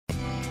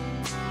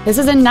This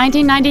is a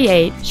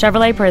 1998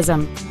 Chevrolet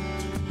Prizm.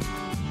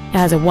 It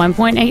has a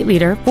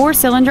 1.8-liter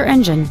four-cylinder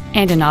engine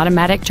and an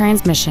automatic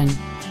transmission.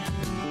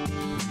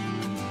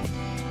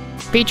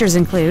 Features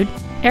include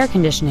air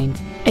conditioning,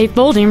 a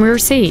folding rear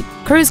seat,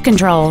 cruise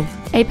control,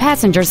 a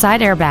passenger side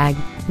airbag,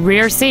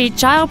 rear seat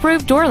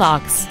child-proof door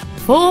locks,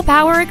 full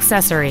power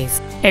accessories,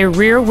 a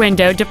rear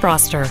window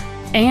defroster,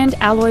 and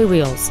alloy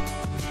wheels.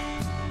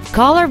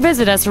 Call or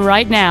visit us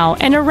right now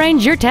and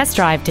arrange your test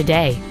drive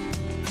today.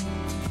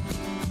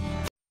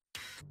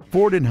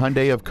 Ford and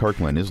Hyundai of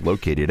Kirkland is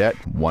located at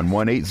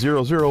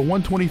 11800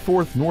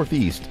 124th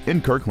Northeast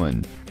in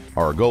Kirkland.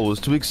 Our goal is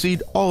to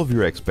exceed all of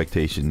your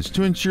expectations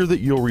to ensure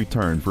that you'll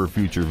return for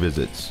future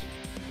visits.